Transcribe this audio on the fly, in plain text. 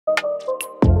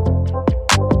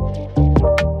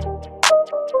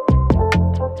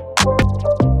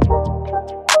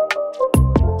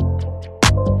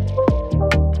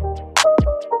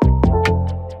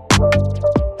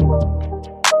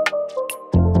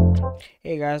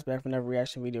Hey guys, back for another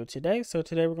reaction video today. So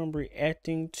today we're going to be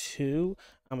reacting to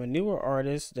a newer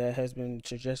artist that has been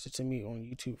suggested to me on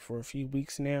YouTube for a few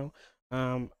weeks now.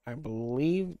 I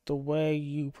believe the way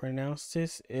you pronounce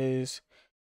this is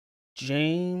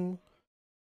Jaym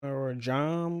or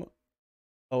Jaym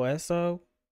Esso.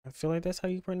 I feel like that's how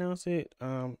you pronounce it.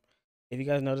 If you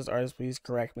guys know this artist, please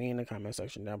correct me in the comment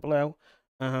section down below.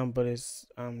 But it's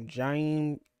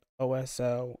Jaym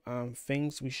Esso,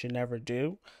 Things We Should Never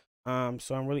Do.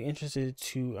 So I'm really interested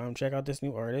to check out this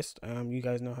new artist. You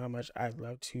guys know how much I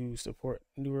love to support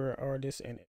newer artists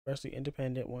and especially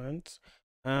independent ones.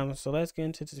 So let's get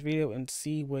into this video and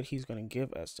see what he's gonna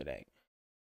give us today.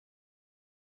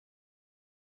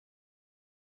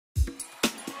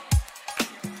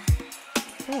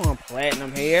 Come on,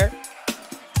 platinum hair.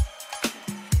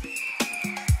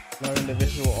 Loving the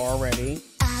visual already.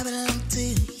 I belong to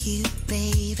you,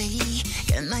 baby.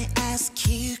 Can I ask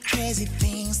you crazy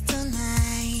things tonight?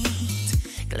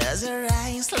 Close your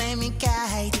eyes, let me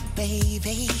guide you,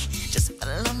 baby. Just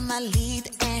follow my lead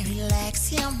and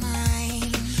relax your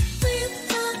mind.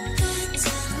 Breathe out and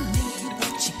tell me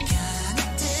what you gonna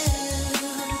do.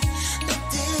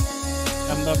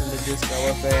 I'm loving the disco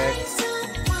effect.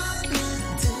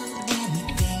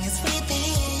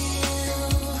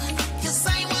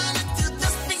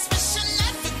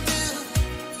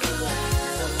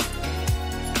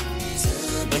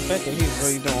 The fact that he's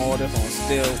really doing all this on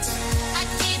stilts.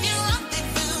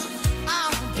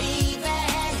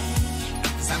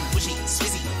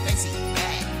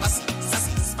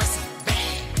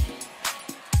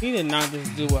 He did not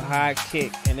just do a high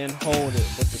kick and then hold it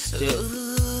with the still.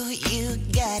 Ooh, you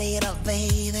got it all,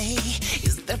 baby.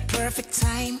 It's the perfect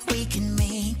time we can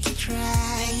make it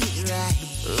right.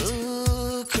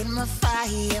 Ooh, cool my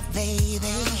fire, baby.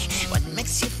 What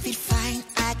makes you feel fine?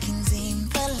 I can dim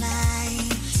the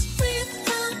lights. Breathe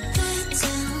out and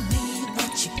tell me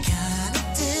what you gonna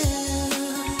do.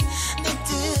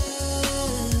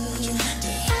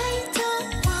 I don't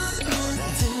wanna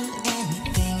do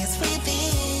anything else with you.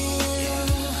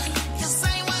 'Cause I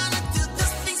wanna do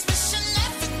those things we should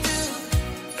never do.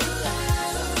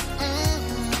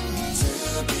 To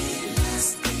be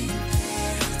lost in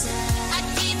paradise. I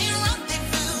give you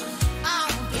rendezvous, oh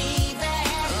baby.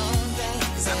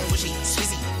 'Cause I'm pushy,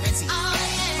 swizzy, fancy,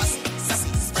 fussy, sassy,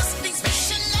 those things we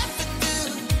should never do.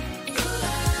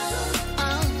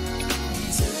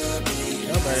 To be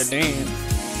Y'all better dance.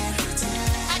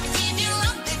 I give you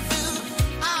rendezvous,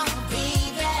 oh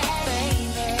baby.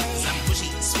 'Cause I'm pushy,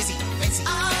 swizzy, fancy,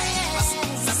 fussy,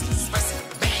 sassy, spicy,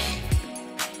 bang.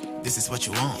 This is what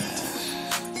you want.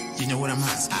 You know what I'm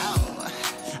asking?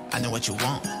 I know what you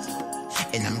want,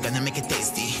 and I'm gonna make it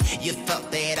tasty. You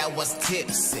thought that I was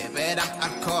tipsy, but I'm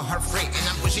alcohol free, and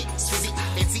I'm pushy, swizzy,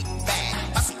 fancy,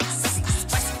 bang, fussy, sassy,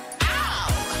 spicy. Ow!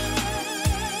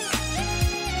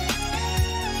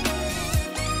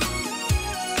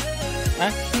 I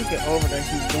can't get over that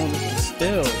he's doing this on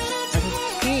still. I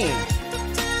just can't.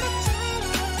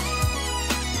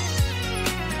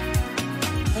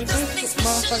 Like this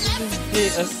motherfucker just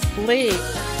did a split.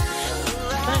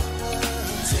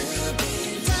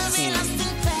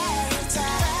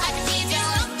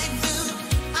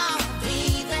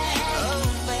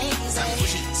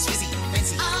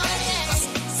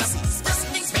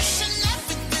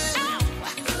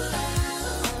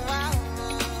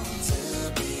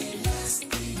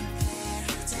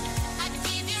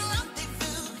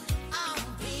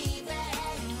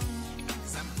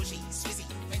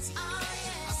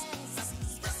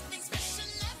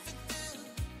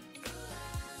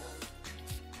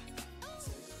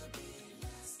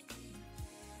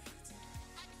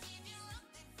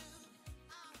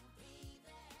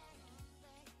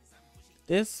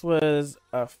 This was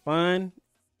a fun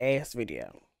ass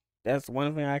video. That's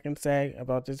one thing I can say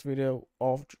about this video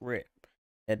off rip.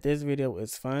 That this video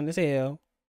is fun as hell.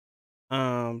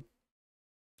 Let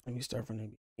me start from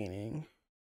the beginning.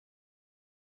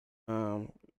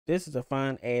 This is a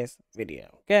fun ass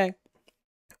video. Okay.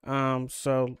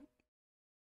 So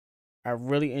I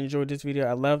really enjoyed this video.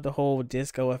 I love the whole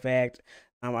disco effect.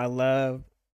 I love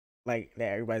like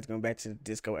that everybody's going back to the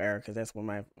disco era because that's one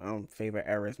of my favorite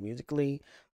eras musically.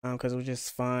 Because it was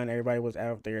just fun. Everybody was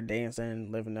out there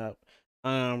dancing, living up.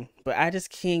 But I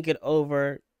just can't get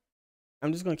over.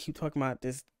 I'm just gonna keep talking about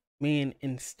this man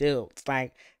in stilts.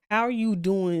 Like, how are you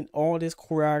doing all this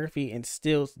choreography in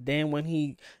stilts? Then when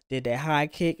he did that high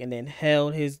kick and then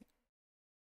held his,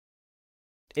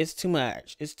 it's too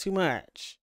much. It's too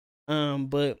much.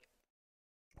 But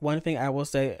one thing I will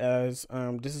say is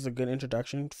this is a good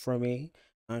introduction for me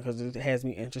because it has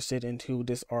me interested into who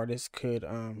this artist could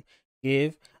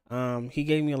give. He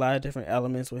gave me a lot of different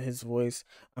elements with his voice.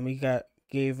 He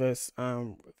gave us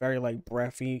very like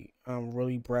breathy,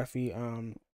 really breathy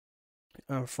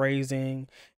phrasing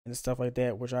and stuff like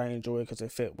that, which I enjoy because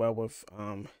it fit well with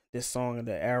this song and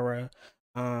the era.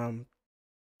 Um,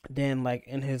 then like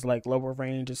in his like lower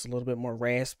range, it's a little bit more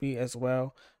raspy as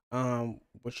well.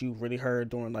 Which you really heard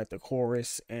during like the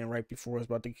chorus and right before it's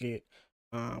about to get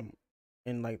um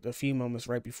in like the few moments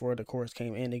right before the chorus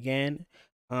came in again.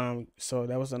 So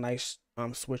that was a nice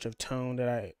switch of tone that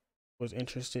I was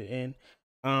interested in.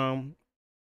 Um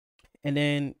and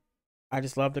then I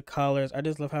just love the colors. I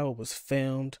just love how it was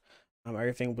filmed.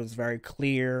 Everything was very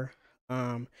clear.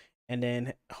 Um, and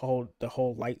then the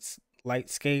whole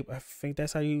lightscape. I think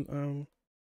that's how you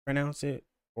pronounce it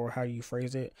or how you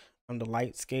phrase it. The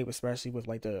lightscape, especially with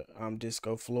like the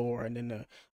disco floor and then the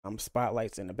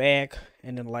spotlights in the back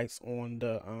and then lights on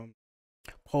the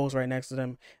poles right next to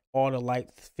them. All the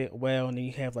lights fit well, and then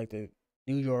you have like the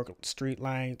New York street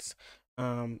lights.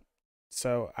 Um,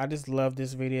 so I just love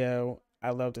this video. I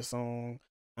love the song.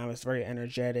 It's very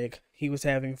energetic. He was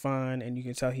having fun, and you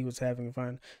can tell he was having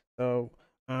fun. So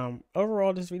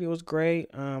overall, this video was great.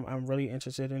 I'm really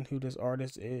interested in who this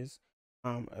artist is.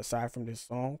 Aside from this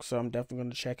song, so I'm definitely going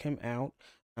to check him out.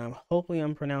 Hopefully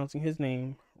I'm pronouncing his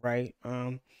name right.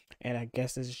 And I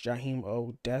guess this is Jaym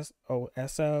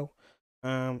Esso.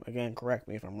 Again, correct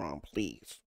me if I'm wrong,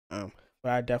 please. But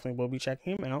I definitely will be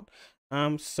checking him out.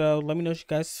 So let me know what you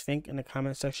guys think in the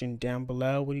comment section down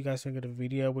below. What do you guys think of the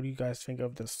video? What do you guys think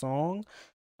of the song?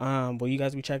 Will you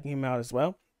guys be checking him out as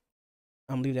well?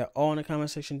 Leave that all in the comment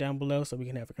section down below so we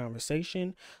can have a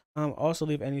conversation. Also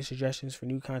leave any suggestions for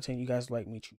new content you guys would like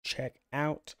me to check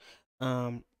out.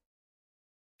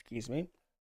 Excuse me.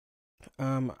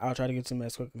 I'll try to get to them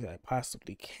as quickly as I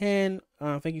possibly can.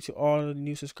 Thank you to all the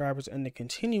new subscribers and the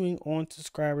continuing on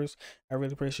subscribers. I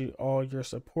really appreciate all your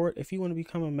support. If you want to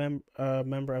become a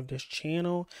member of this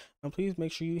channel, please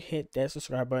make sure you hit that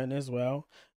subscribe button as well.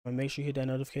 Make sure you hit that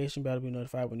notification bell to be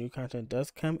notified when new content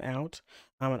does come out.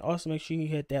 And also make sure you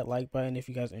hit that like button if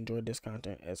you guys enjoyed this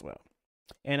content as well.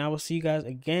 And I will see you guys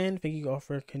again. Thank you all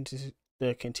for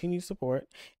the continued support,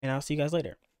 and I'll see you guys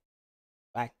later.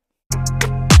 Bye.